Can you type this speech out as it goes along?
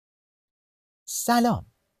سلام،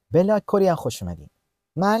 به لاک کره خوش اومدین.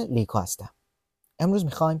 من لیکو هستم. امروز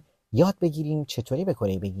میخوایم یاد بگیریم چطوری به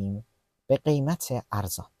کره بگیم به قیمت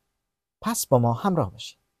ارزان. پس با ما همراه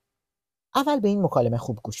باشید. اول به این مکالمه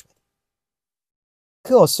خوب گوش بدید.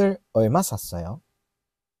 그 옷을 얼마 샀어요?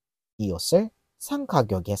 이 옷을 산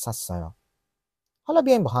가격에 샀어요. حالا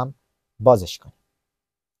بیایم با هم بازش کنیم.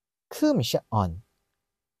 그 میشه آن،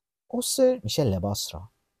 옷을 میشه لباس را،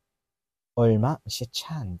 얼마 میشه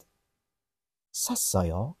چند،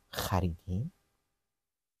 샀어요 خریدی.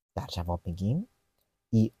 در جواب میگیم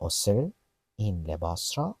이 옷을 این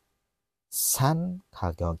لباس را 산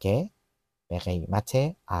가격에 به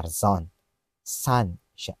قیمت ارزان. 산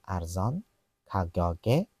میشه ارزان،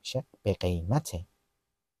 가격에 میشه به قیمت.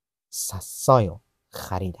 샀어요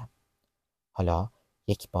خریدم. حالا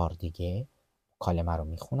یک بار دیگه کلمه رو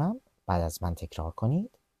میخونم، بعد از من تکرار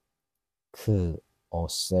کنید. 그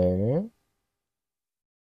옷을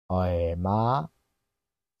얼마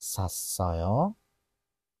샀어요?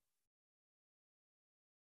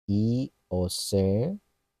 이 옷을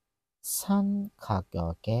산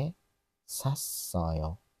가격에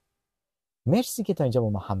샀어요. مرسی که تا اینجا با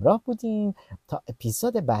ما همراه بودین. تا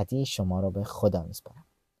اپیزود بعدی شما رو به خدا میسپارم.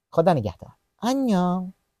 خدا نگهدار.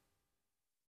 안녕.